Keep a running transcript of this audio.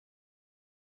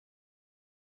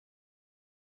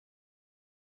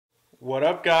What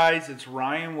up, guys? It's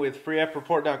Ryan with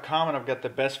freeappreport.com, and I've got the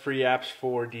best free apps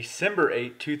for December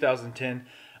 8, 2010.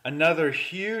 Another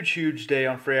huge day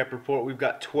on Free App Report. We've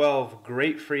got 12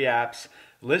 great free apps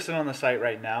listed on the site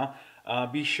right now.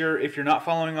 Be sure, if you're not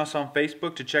following us on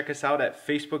Facebook, to check us out at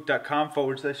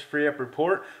facebook.com/free app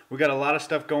report. We got a lot of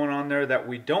stuff going on there that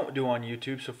we don't do on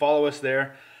YouTube, so follow us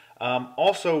there.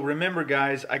 Also, remember,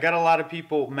 guys, I got a lot of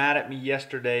people mad at me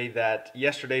yesterday that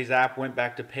yesterday's app went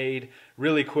back to paid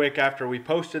really quick after we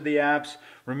posted the apps.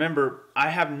 Remember, I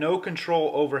have no control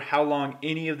over how long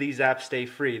any of these apps stay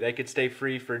free. They could stay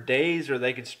free for days, or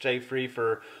they could stay free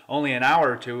for only an hour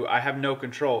or two. I have no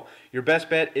control. Your best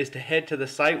bet is to head to the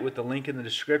site with the link in the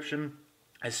description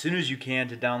as soon as you can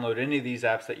to download any of these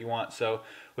apps that you want. So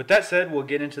with that said, we'll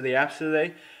get into the apps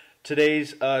today.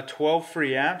 Today's 12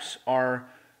 free apps are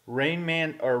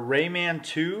Rayman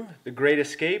 2, The Great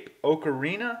Escape,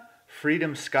 Ocarina,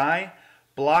 Freedom Sky,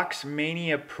 Blocks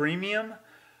Mania Premium,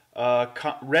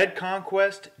 Red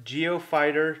Conquest,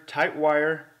 geoFighter,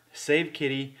 TightWire, Save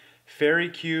Kitty, Fairy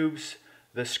Cubes,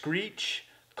 The Screetch,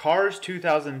 Cars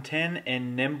 2010,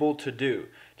 and Nimble ToDo.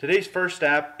 Today's first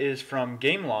app is from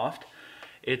Gameloft.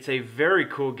 It's a very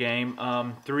cool game,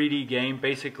 3D game.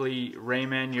 Basically,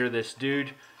 Rayman, you're this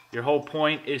dude. Your whole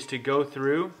point is to go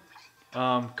through,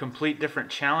 complete different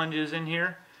challenges in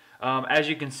here. As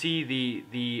you can see,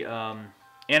 the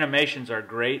animations are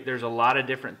great. There's a lot of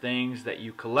different things that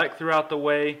you collect throughout the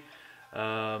way.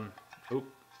 Let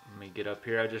me get up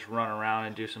here. I just run around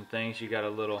and do some things. You got a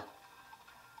little,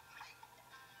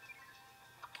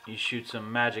 you shoot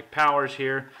some magic powers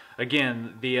here.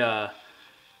 Again, the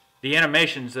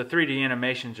animations, the 3D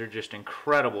animations are just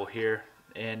incredible here.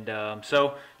 And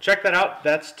so check that out.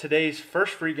 That's today's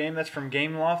first free game. That's from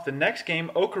Gameloft. The next game,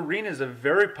 Ocarina, is a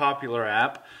very popular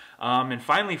app, and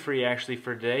finally free actually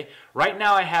for today. Right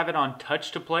now I have it on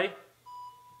touch to play,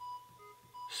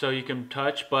 so you can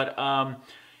touch, but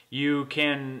you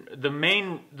can, the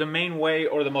main way,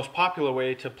 or the most popular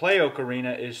way to play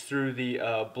Ocarina is through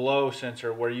the blow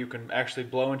sensor, where you can actually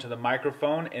blow into the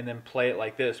microphone and then play it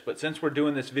like this. But since we're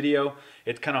doing this video,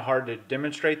 it's kind of hard to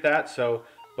demonstrate that.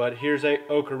 But here's a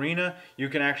Ocarina. You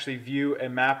can actually view a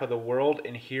map of the world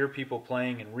and hear people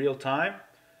playing in real time.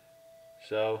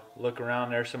 So look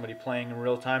around, there's somebody playing in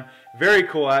real time. Very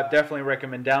cool app. Definitely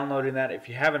recommend downloading that if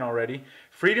you haven't already.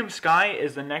 Freedom Sky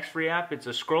is the next free app. It's a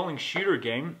scrolling shooter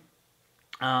game,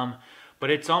 but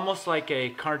it's almost like a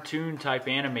cartoon type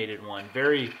animated one.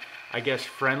 Very, I guess,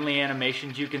 friendly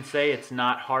animations, you can say. It's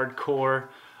not hardcore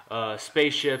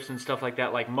spaceships and stuff like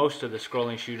that like most of the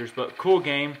scrolling shooters, but cool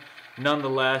game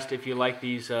nonetheless if you like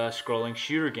these scrolling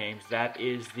shooter games. That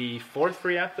is the third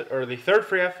free app for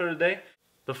the day.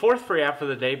 The fourth free app for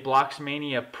the day, Blocks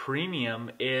Mania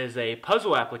Premium, is a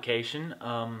puzzle application.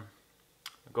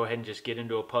 Go ahead and just get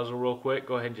into a puzzle real quick.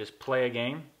 Go ahead and just play a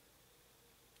game.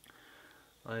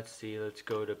 Let's see, let's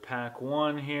go to pack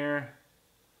 1 here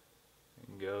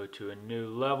and go to a new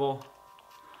level.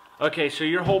 Okay, so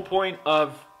your whole point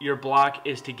of your block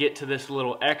is to get to this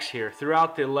little X here.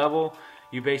 Throughout the level,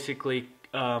 you basically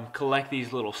collect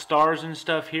these little stars and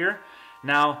stuff here.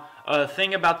 Now, a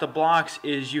thing about the blocks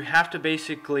is you have to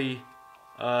basically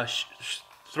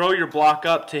throw your block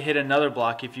up to hit another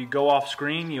block. If you go off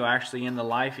screen, you actually end the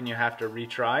life and you have to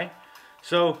retry.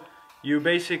 So you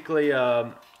basically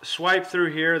swipe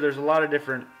through here. There's a lot of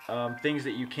different things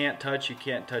that you can't touch. You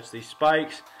can't touch these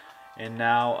spikes. And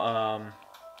now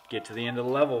get to the end of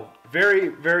the level.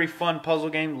 Very fun puzzle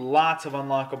game. Lots of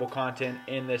unlockable content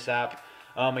in this app.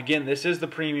 Again, this is the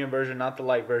premium version, not the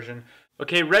light version.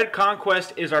 Okay, Red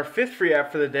Conquest is our 5th free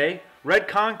app for the day. Red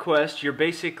Conquest, you're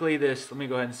basically this, let me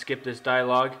go ahead and skip this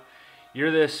dialogue.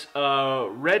 You're this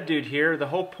red dude here. The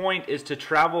whole point is to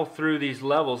travel through these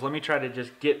levels. Let me try to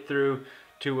just get through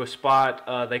to a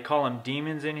spot. They call them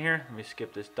demons in here. Let me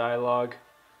skip this dialogue.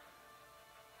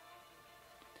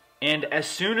 And as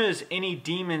soon as any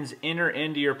demons enter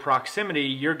into your proximity,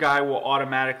 your guy will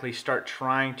automatically start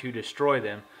trying to destroy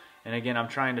them. And again, I'm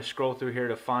trying to scroll through here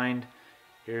to find,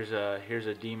 here's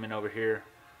a demon over here.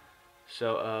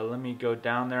 So let me go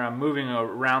down there. I'm moving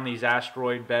around these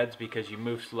asteroid beds because you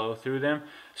move slow through them.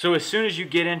 So as soon as you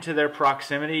get into their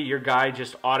proximity, your guy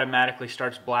just automatically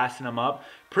starts blasting them up.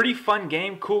 Pretty fun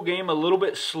game, cool game, a little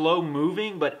bit slow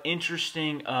moving, but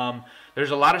interesting. There's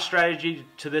a lot of strategy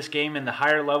to this game in the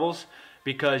higher levels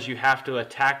because you have to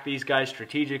attack these guys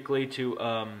strategically to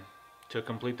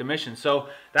complete the mission. So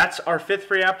that's our 5th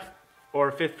free app,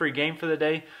 or 5th free game for the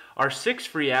day. Our 6th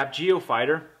free app,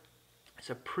 geoFighter. It's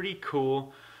a pretty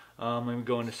cool, let me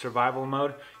go into survival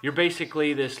mode. You're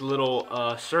basically this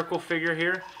little circle figure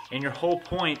here, and your whole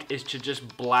point is to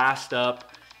just blast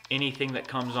up anything that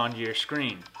comes onto your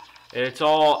screen. It's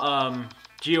all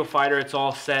geoFighter. It's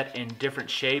all set in different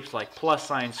shapes like plus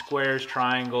signs, squares,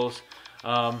 triangles.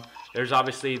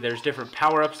 There's different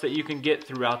power-ups that you can get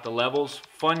throughout the levels.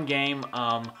 Fun game,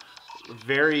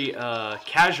 very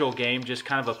casual game, just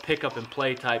kind of a pick up and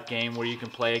play type game where you can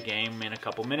play a game in a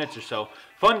couple minutes or so.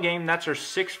 Fun game. That's our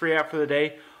 6th free app for the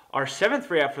day. Our 7th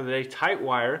free app for the day,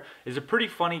 TightWire, is a pretty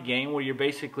funny game where you're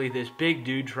basically this big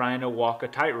dude trying to walk a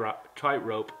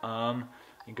tightrope.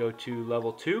 You go to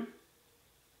level 2.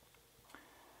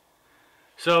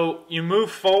 So you move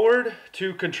forward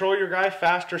to control your guy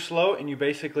fast or slow, and you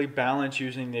basically balance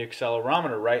using the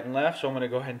accelerometer right and left. So I'm going to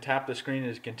go ahead and tap the screen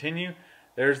as continue.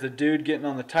 There's the dude getting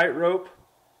on the tightrope,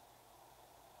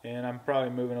 and I'm probably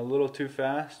moving a little too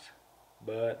fast,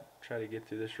 but try to get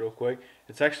through this real quick.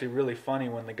 It's actually really funny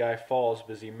when the guy falls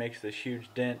because he makes this huge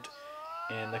dent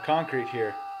in the concrete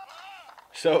here.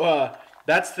 So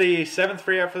that's the 7th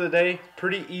free app for the day.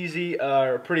 Pretty easy,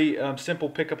 pretty simple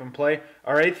pick up and play.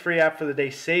 Our 8th free app for the day,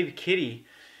 Save Kitty,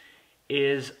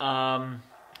 is a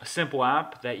simple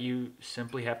app that you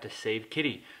simply have to save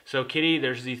Kitty. So Kitty,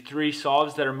 there's these 3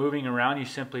 saws that are moving around. You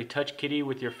simply touch Kitty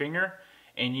with your finger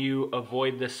and you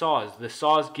avoid the saws. The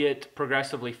saws get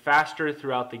progressively faster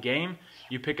throughout the game.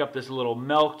 You pick up this little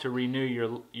milk to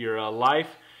renew your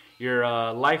life. Your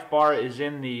life bar is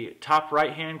in the top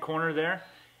right hand corner there.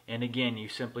 And again, you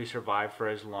simply survive for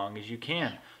as long as you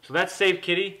can. So that's Save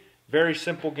Kitty. Very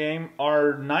simple game.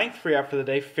 Our 9th free app for the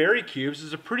day, Fairy Cubes,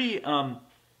 is a pretty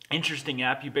interesting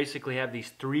app. You basically have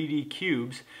these 3D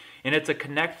cubes, and it's a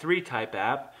Connect 3 type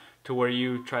app to where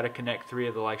you try to connect 3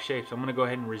 of the like shapes. So I'm going to go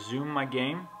ahead and resume my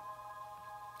game.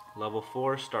 Level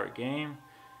 4, start game.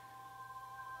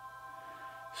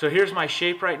 So here's my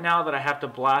shape right now that I have to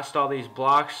blast all these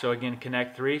blocks. So again,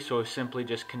 Connect 3. So simply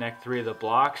just connect 3 of the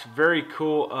blocks. Very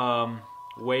cool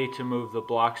way to move the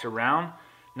blocks around.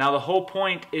 Now the whole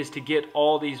point is to get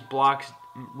all these blocks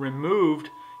removed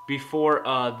before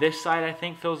this side, I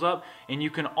think, fills up. And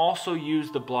you can also use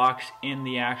the blocks in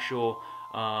the actual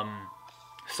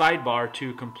sidebar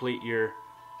to complete your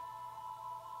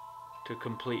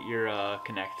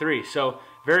Connect 3. So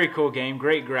very cool game,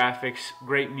 great graphics,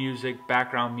 great music,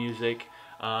 background music.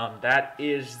 That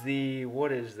is the,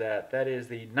 what is that? That is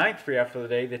the 9th free app for the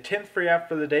day. The 10th free app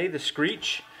for the day, the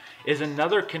Screetch, is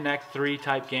another Connect 3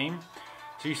 type game.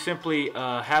 So you simply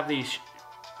have these,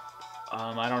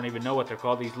 I don't even know what they're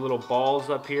called, these little balls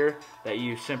up here that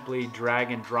you simply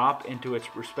drag and drop into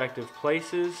its respective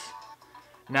places.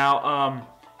 Now,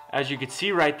 as you can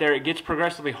see right there, it gets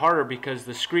progressively harder because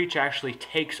the Screetch actually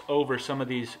takes over some of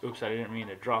these, oops, I didn't mean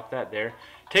to drop that there,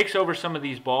 takes over some of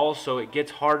these balls, so it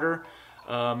gets harder.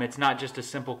 It's not just a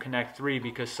simple Connect 3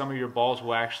 because some of your balls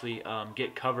will actually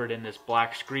get covered in this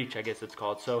black Screetch, I guess it's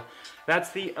called. So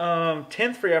that's the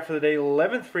 10th free app for the day.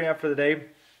 11th free app for the day,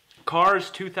 Cars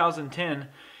 2010,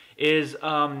 is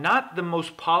not the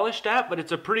most polished app, but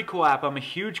it's a pretty cool app. I'm a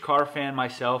huge car fan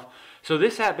myself. So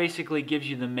this app basically gives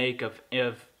you the make of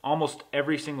almost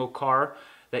every single car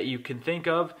that you can think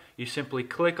of. You simply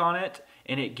click on it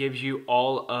and it gives you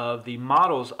all of the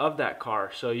models of that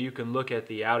car. So you can look at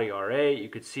the Audi R8, you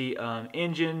could see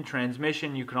engine,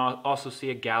 transmission, you can also see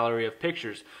a gallery of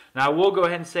pictures. Now I will go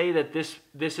ahead and say that this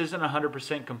isn't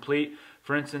 100% complete.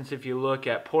 For instance, if you look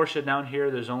at Porsche down here,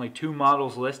 there's only 2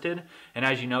 models listed, and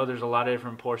as you know, there's a lot of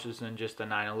different Porsches than just the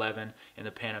 911 and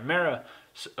the Panamera.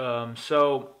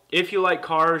 So if you like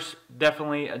cars,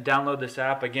 definitely download this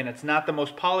app. Again, it's not the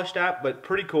most polished app, but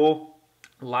pretty cool.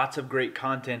 Lots of great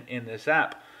content in this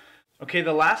app. Okay,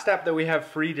 the last app that we have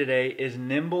free today is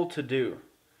Nimble ToDo.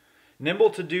 Nimble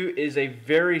ToDo is a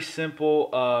very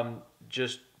simple,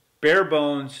 just bare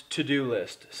bones to-do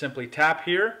list. Simply tap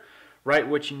here, write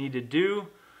what you need to do,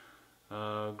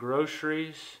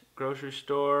 grocery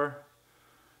store,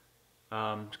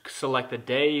 select the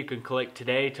day. You can click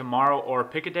today, tomorrow, or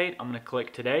pick a date. I'm going to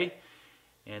click today,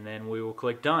 and then we will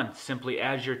click done. Simply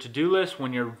add your to-do list.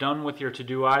 When you're done with your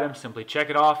to-do item, simply check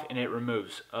it off and it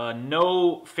removes.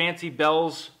 No fancy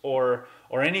bells or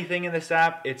anything in this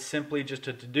app. It's simply just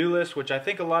a to-do list, which I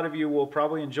think a lot of you will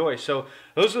probably enjoy. So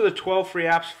those are the 12 free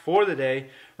apps for the day.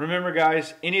 Remember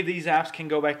guys, any of these apps can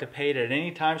go back to paid at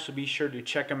any time, so be sure to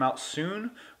check them out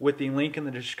soon with the link in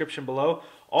the description below.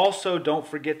 Also, don't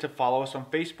forget to follow us on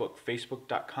Facebook,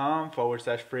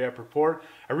 facebook.com/free app report.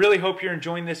 I really hope you're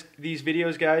enjoying these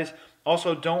videos, guys.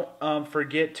 Also, don't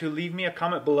forget to leave me a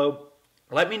comment below.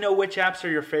 Let me know which apps are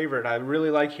your favorite. I really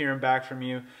like hearing back from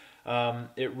you.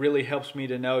 It really helps me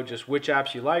to know just which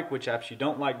apps you like, which apps you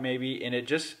don't like maybe, and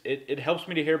it helps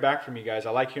me to hear back from you guys.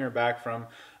 I like hearing back from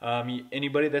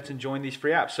anybody that's enjoying these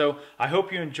free apps. So I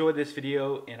hope you enjoyed this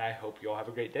video, and I hope you all have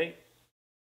a great day.